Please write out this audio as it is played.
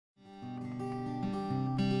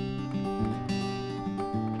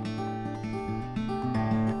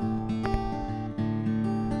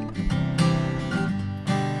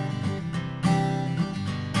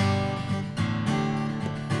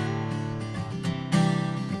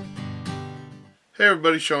Hey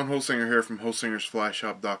everybody, Sean Holsinger here from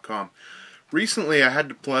HolsingersFlyShop.com. Recently I had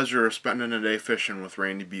the pleasure of spending a day fishing with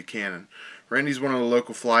Randy Buchanan. Randy's one of the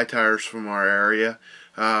local fly tyers from our area.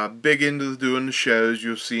 Big into doing the shows.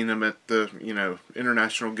 You've seen him at the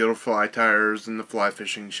International Guild of Fly Tyers and the Fly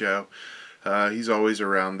Fishing Show. He's always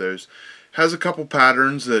around those. Has a couple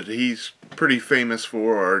patterns that he's pretty famous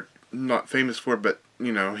for, or not famous for, but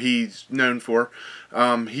he's known for.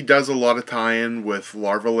 He does a lot of tie-in with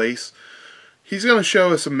larva lace. He's going to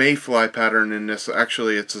show us a Mayfly pattern in this.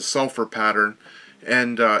 Actually, it's a sulfur pattern,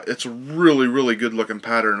 and it's a really good looking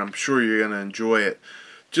pattern. I'm sure you're going to enjoy it.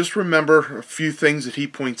 Just remember a few things that he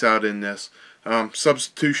points out in this.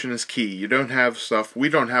 Substitution is key. You don't have stuff. We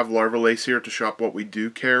don't have larva lace here at the shop. What we do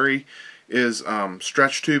carry is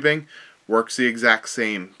stretch tubing. Works the exact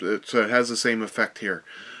same. So it has the same effect here.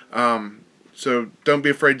 So don't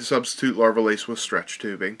be afraid to substitute larva lace with stretch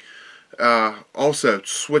tubing. Also,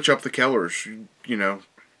 switch up the colors.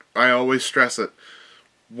 I always stress it.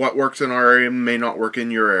 What works in our area may not work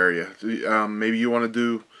in your area. Maybe you want to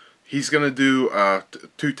do. He's going to do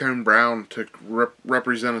two-tone brown to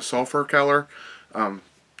represent a sulfur color.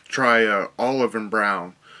 Try olive and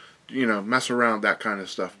brown. Mess around, that kind of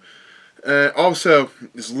stuff. Also,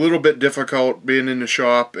 it's a little bit difficult being in the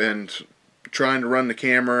shop and trying to run the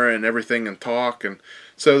camera and everything and talk, and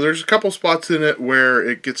so there's a couple spots in it where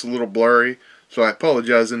it gets a little blurry, so I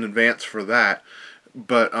apologize in advance for that.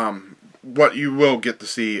 But what you will get to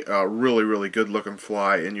see a really good looking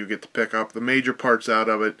fly, and you get to pick up the major parts out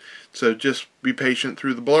of it. So just be patient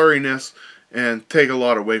through the blurriness and take a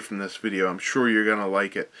lot away from this video. I'm sure you're gonna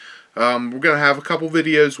like it. We're gonna have a couple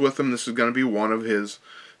videos with him. This is gonna be one of his.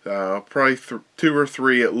 Probably 2 or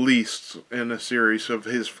 3 at least in a series of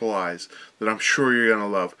his flies that I'm sure you're going to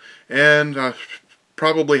love. And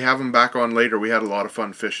probably have him back on later. We had a lot of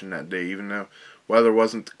fun fishing that day, even though weather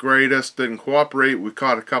wasn't the greatest, didn't cooperate. We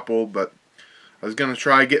caught a couple, but I was going to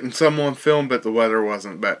try getting some on film, but the weather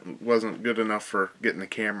wasn't good enough for getting the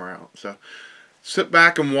camera out. So sit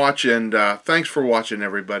back and watch, and thanks for watching,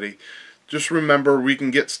 everybody. Just remember, we can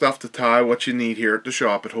get stuff to tie what you need here at the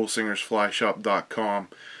shop at HolsingersFlyShop.com.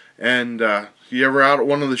 And if you're ever out at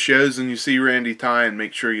one of the shows and you see Randy tying,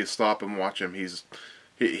 make sure you stop and watch him.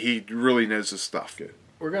 He really knows his stuff. Good.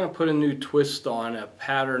 We're going to put a new twist on a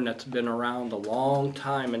pattern that's been around a long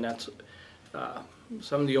time, and that's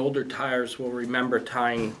some of the older tyers will remember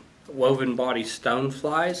tying woven body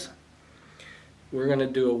stoneflies. We're going to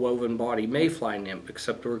do a woven body mayfly nymph,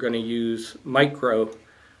 except we're going to use micro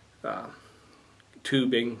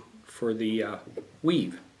tubing for the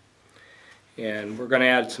weave. And we're going to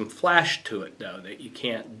add some flash to it, though, that you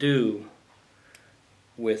can't do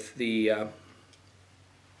with the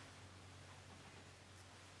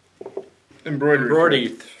embroidery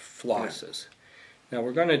flosses. Now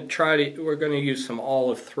we're going to use some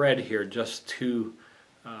olive thread here just to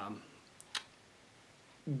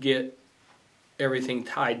get everything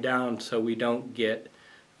tied down so we don't get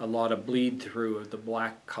a lot of bleed through of the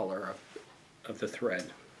black color of the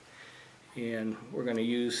thread. And we're going to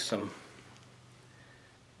use some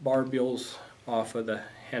barbules off of the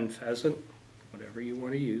hen pheasant, whatever you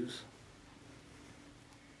want to use.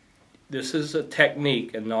 This is a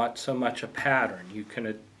technique and not so much a pattern. You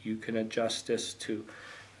can adjust this to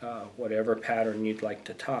whatever pattern you'd like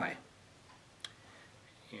to tie.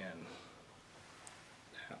 And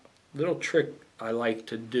a little trick I like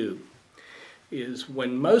to do is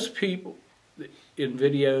when most people in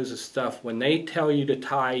videos and stuff, when they tell you to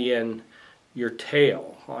tie in your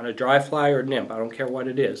tail on a dry fly or nymph, I don't care what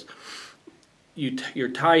it is, your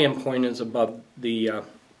tie-in point is above the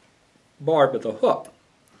barb of the hook.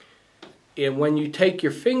 And when you take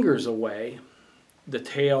your fingers away, the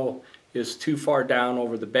tail is too far down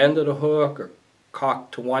over the bend of the hook or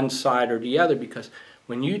cocked to one side or the other, because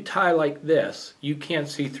when you tie like this, you can't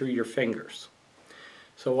see through your fingers.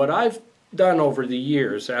 So what I've done over the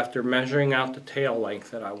years, after measuring out the tail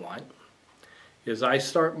length that I want, is I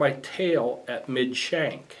start my tail at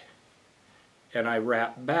mid-shank and I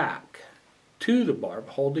wrap back to the barb,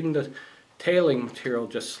 holding the tailing material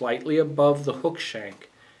just slightly above the hook shank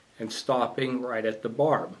and stopping right at the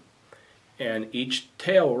barb. And each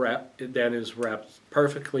tail wrap then is wrapped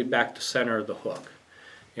perfectly back to center of the hook.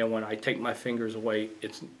 And when I take my fingers away,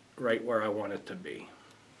 it's right where I want it to be.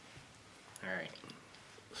 Alright,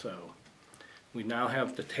 so we now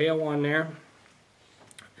have the tail on there.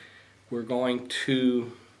 We're going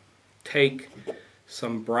to take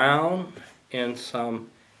some brown and some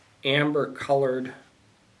amber colored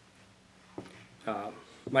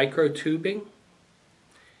micro tubing,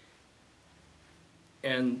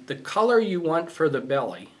 and the color you want for the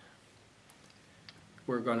belly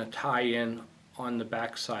we're going to tie in on the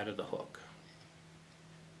back side of the hook.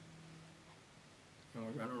 And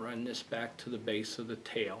we're going to run this back to the base of the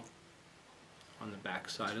tail on the back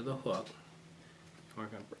side of the hook. We're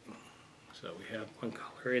going to bring, so we have one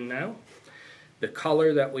color in now. The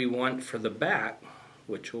color that we want for the back,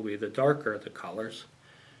 which will be the darker of the colors,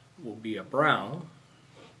 will be a brown.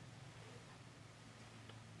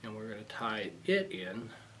 And we're going to tie it in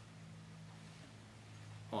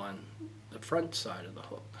on the front side of the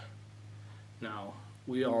hook. Now,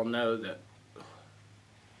 we all know that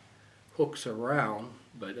hooks are round,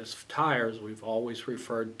 but as tires, we've always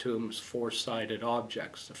referred to them as four-sided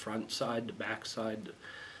objects: the front side, the back side,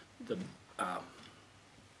 the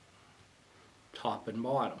top and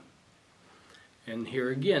bottom. And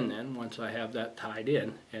here again then, once I have that tied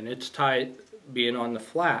in, and it's tied, being on the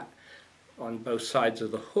flat on both sides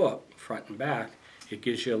of the hook, front and back, it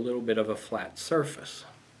gives you a little bit of a flat surface.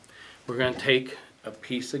 We're going to take a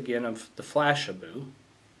piece again of the Flashabou,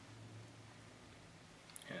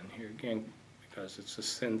 and here again, because it's a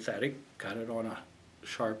synthetic, cut it on a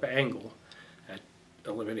sharp angle. That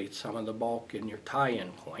eliminates some of the bulk in your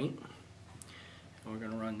tie-in point. And we're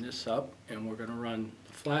going to run this up, and we're going to run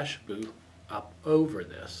the Flashabou up over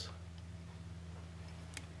this.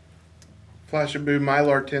 Flashabou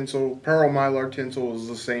mylar tinsel, pearl mylar tinsel is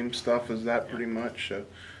the same stuff as that pretty much. So,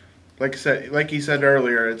 like you said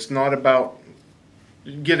earlier, it's not about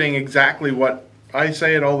getting exactly what I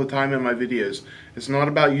say it all the time in my videos. It's not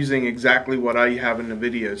about using exactly what I have in the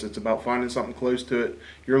videos. It's about finding something close to it.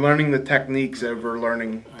 You're learning the techniques over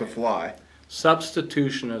learning to fly.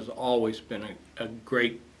 Substitution has always been a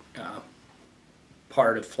great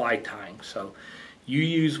part of fly tying. So you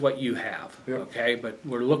use what you have, yep. Okay? But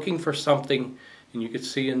we're looking for something, and you could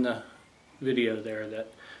see in the video there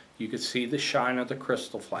that you could see the shine of the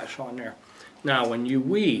crystal flash on there. Now when you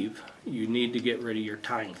weave, you need to get rid of your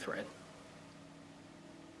tying thread.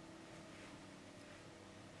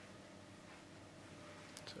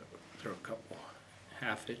 So throw a couple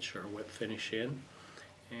half hitch or whip finish in,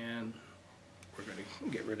 and we're going to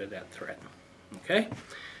get rid of that thread. Okay?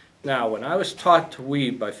 Now when I was taught to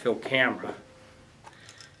weave by Phil Camera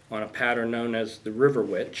on a pattern known as the River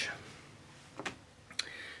Witch,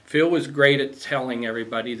 Phil was great at telling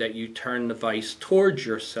everybody that you turn the vise towards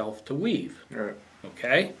yourself to weave. Right.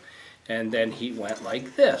 Okay? And then he went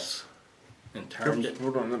like this and turned it.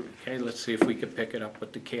 Hold on. Okay, let's see if we can pick it up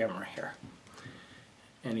with the camera here.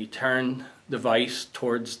 And he turned the vise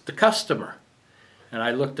towards the customer. And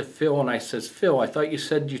I looked at Phil and I says, Phil, I thought you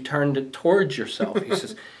said you turned it towards yourself. He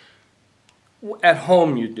says, at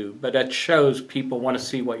home you do, but at shows people want to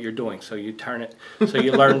see what you're doing, so you turn it, so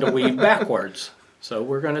you learn to weave backwards. So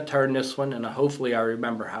we're going to turn this one, and hopefully I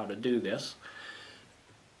remember how to do this,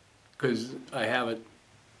 because I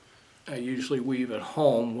usually weave at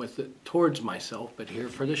home with it towards myself, but here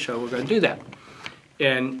for the show we're going to do that.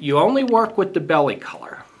 And you only work with the belly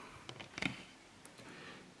color.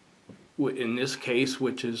 In this case,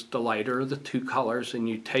 which is the lighter of the two colors, and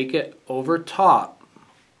you take it over top,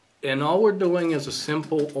 and all we're doing is a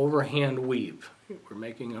simple overhand weave. We're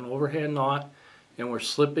making an overhand knot, and we're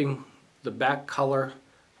slipping the back color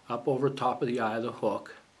up over top of the eye of the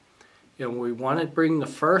hook, and we want to bring the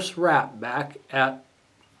first wrap back at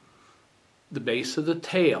the base of the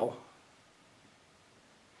tail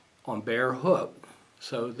on bare hook,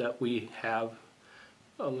 so that we have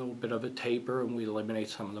a little bit of a taper and we eliminate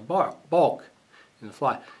some of the bulk in the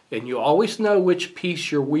fly. And you always know which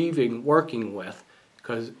piece you're working with,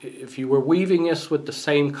 because if you were weaving this with the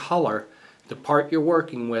same color, the part you're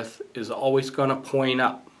working with is always going to point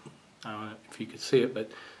up. I don't know if you could see it,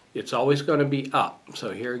 but it's always going to be up.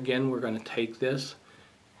 So here again, we're going to take this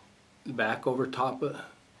back over top of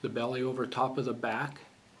the belly, over top of the back,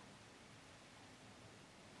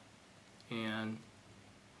 and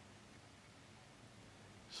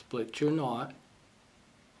split your knot.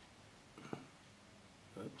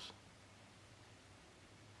 Oops.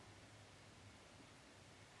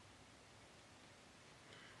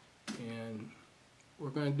 And we're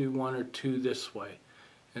going to do one or two this way.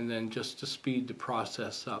 And then just to speed the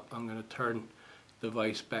process up, I'm going to turn the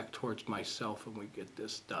vise back towards myself and we get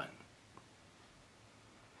this done.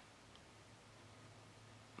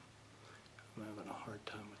 I'm having a hard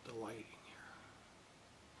time with the lighting here.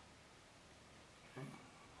 Okay.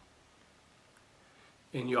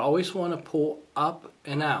 And you always want to pull up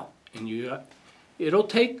and out. And it'll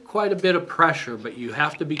take quite a bit of pressure, but you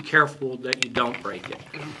have to be careful that you don't break it.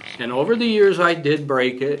 And over the years I did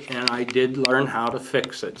break it, and I did learn how to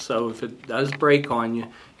fix it. So if it does break on you,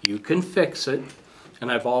 you can fix it.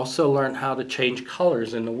 And I've also learned how to change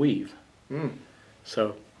colors in the weave.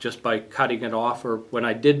 So just by cutting it off, or when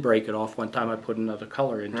I did break it off, one time I put another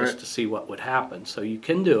color in just Right. to see what would happen. So you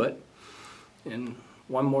can do it. And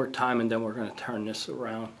one more time, and then we're going to turn this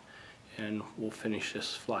around, and we'll finish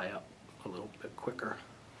this fly up a little bit quicker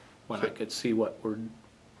when I could see what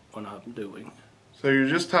I'm doing. So you're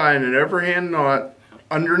just tying an overhand knot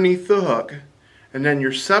underneath the hook, and then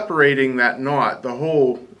you're separating that knot, the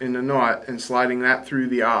hole in the knot, and sliding that through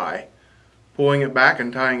the eye, pulling it back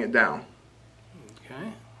and tying it down.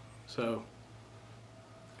 Okay, so,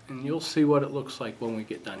 and you'll see what it looks like when we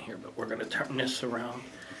get done here, but we're going to turn this around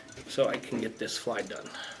so I can get this fly done.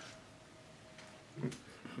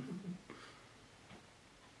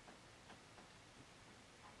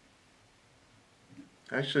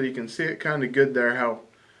 Actually, you can see it kind of good there how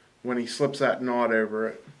when he slips that knot over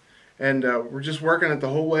it. And we're just working it the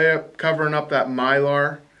whole way up, covering up that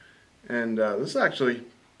mylar. And this is actually,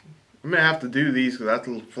 I'm going to have to do these because that's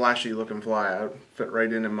a little flashy looking fly. It would fit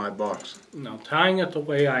right in my box. Now, tying it the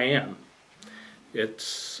way I am,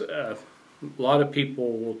 it's, a lot of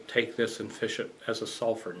people will take this and fish it as a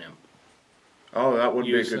sulfur nymph. Oh, that would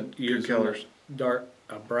be good killers. Dark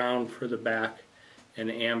brown for the back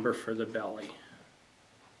and amber for the belly.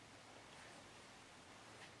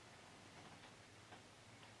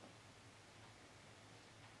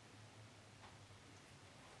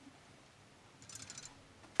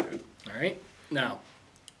 Alright, now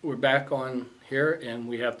we're back on here and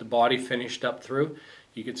we have the body finished up through.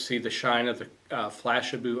 You can see the shine of the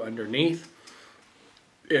Flashabou underneath,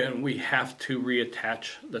 and we have to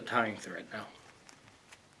reattach the tying thread now.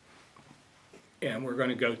 And we're going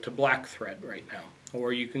to go to black thread right now,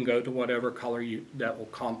 or you can go to whatever color that will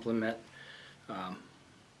complement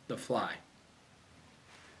the fly.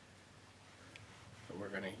 So we're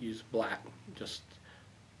going to use black just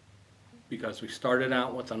because we started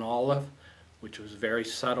out with an olive, which was very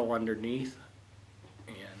subtle underneath,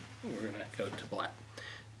 and we're going to go to black.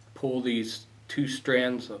 Pull these two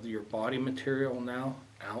strands of your body material now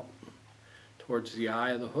out towards the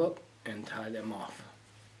eye of the hook and tie them off.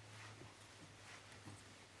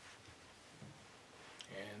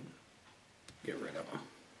 And get rid of them.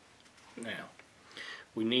 Now,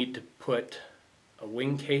 we need to put a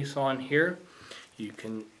wing case on here.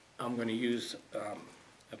 I'm going to use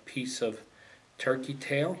a piece of turkey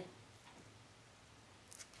tail,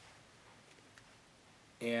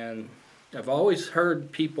 and I've always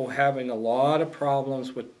heard people having a lot of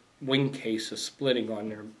problems with wing cases splitting on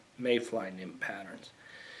their Mayfly nymph patterns.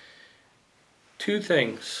 Two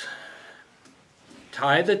things: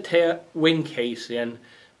 tie the wing case in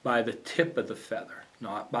by the tip of the feather,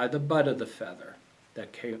 not by the butt of the feather,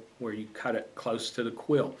 where you cut it close to the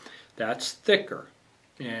quill. That's thicker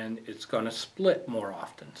and it's going to split more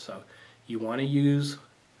often, so you want to use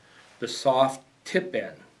the soft tip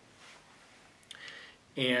end.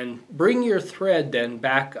 And bring your thread then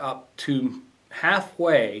back up to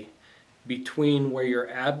halfway between where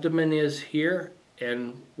your abdomen is here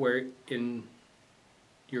and where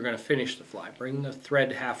you're going to finish the fly. Bring the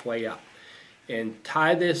thread halfway up and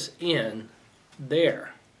tie this in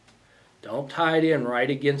there. Don't tie it in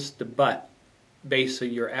right against the butt base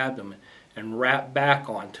of your abdomen, and wrap back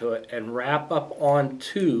onto it and wrap up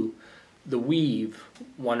onto the weave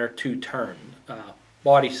one or two turn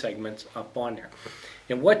body segments up on there.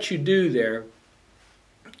 And what you do there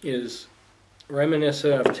is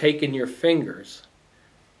reminiscent of taking your fingers,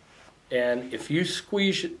 and if you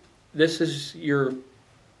squeeze, this is your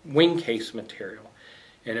wing case material,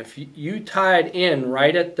 and if you tie it in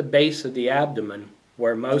right at the base of the abdomen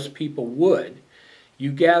where most people would,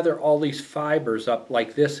 you gather all these fibers up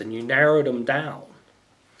like this and you narrowed them down.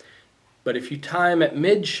 But if you tie them at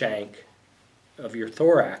mid-shank of your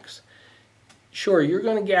thorax, sure, you're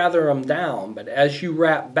going to gather them down, but as you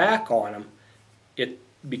wrap back on them, it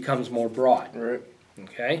becomes more broad. Right.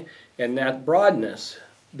 Okay? And that broadness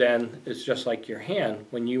then is just like your hand.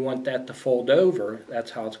 When you want that to fold over, that's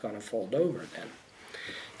how it's going to fold over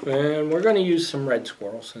then. And we're going to use some red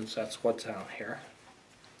squirrel since that's what's out here.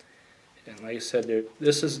 And like I said,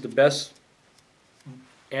 this is the best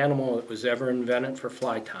animal that was ever invented for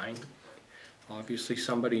fly tying. Obviously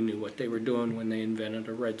somebody knew what they were doing when they invented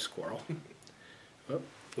a red squirrel. Oh,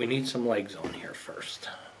 we need some legs on here first.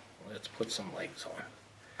 Let's put some legs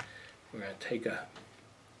on. We're going to take a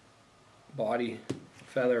body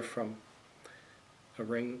feather from a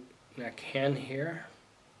ring neck hen here,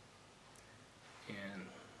 and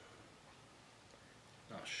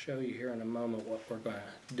I'll show you here in a moment what we're going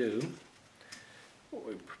to do.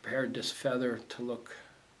 We prepared this feather to look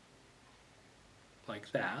like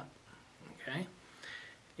that, okay?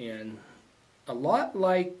 And a lot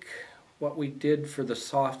like what we did for the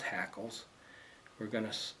soft hackles, we're going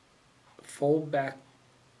to fold back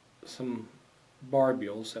some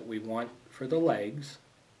barbules that we want for the legs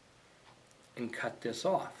and cut this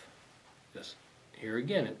off. Just here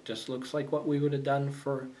again, it just looks like what we would have done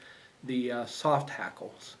for the soft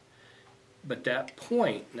hackles. But that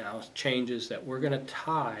point now changes that we're going to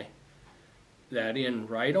tie that in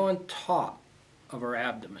right on top of our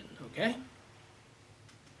abdomen, okay?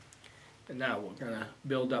 And now we're going to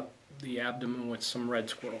build up the abdomen with some red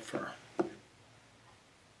squirrel fur.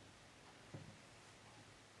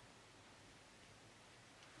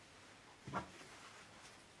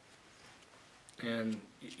 And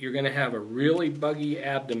you're going to have a really buggy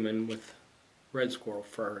abdomen with red squirrel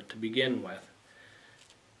fur to begin with.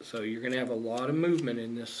 So you're going to have a lot of movement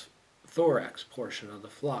in this thorax portion of the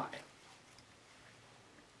fly.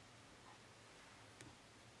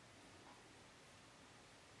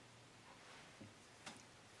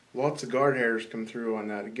 Lots of guard hairs come through on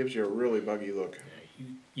that. It gives you a really buggy look.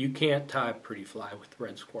 You can't tie a pretty fly with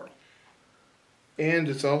red squirrel. And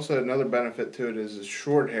it's also another benefit to it is it's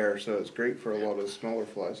short hair, so it's great for a lot of smaller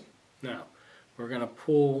flies. Now, we're going to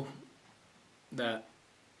pull that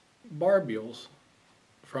barbules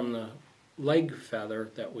from the leg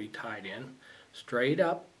feather that we tied in straight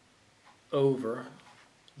up over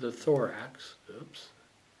the thorax. Oops,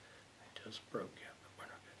 I just broke it, but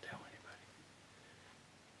we're not going to tell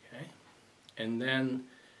anybody. Okay, and then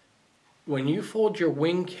when you fold your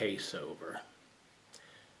wing case over,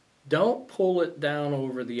 don't pull it down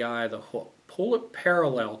over the eye of the hook. Pull it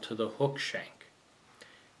parallel to the hook shank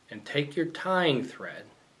and take your tying thread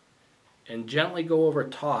and gently go over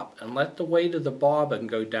top and let the weight of the bobbin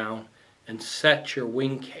go down and set your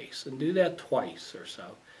wing case. And do that twice or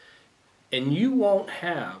so. And you won't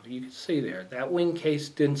have, you can see there, that wing case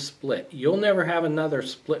didn't split. You'll never have another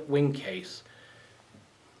split wing case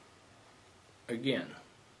again.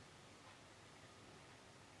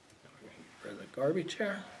 We're going to get rid of the garbage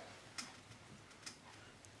here.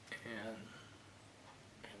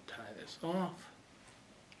 And tie this off.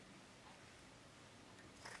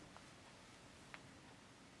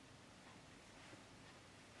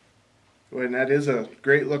 And that is a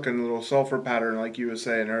great looking little sulfur pattern, like you were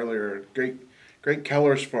saying earlier. Great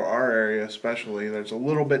colors for our area especially. There's a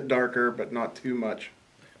little bit darker, but not too much.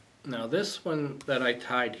 Now this one that I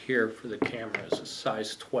tied here for the camera is a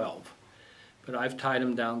size 12. But I've tied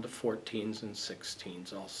them down to 14s and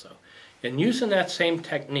 16s also. And using that same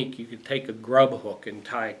technique, you could take a grub hook and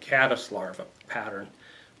tie a caddis larva pattern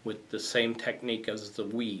with the same technique as the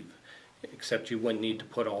weave. Except you wouldn't need to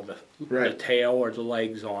put all the tail or the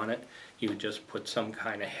legs on it. You would just put some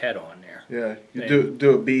kind of head on there. Yeah, you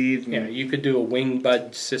do a bead. Yeah, you could do a wing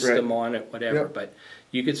bud system on it, whatever. Yep. But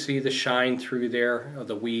you could see the shine through there of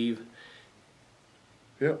the weave.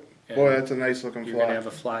 Yep. And boy, that's a nice looking fly. You're going to have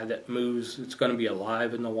a fly that moves. It's going to be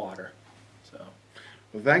alive in the water. So.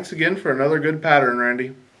 Well, thanks again for another good pattern,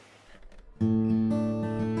 Randy.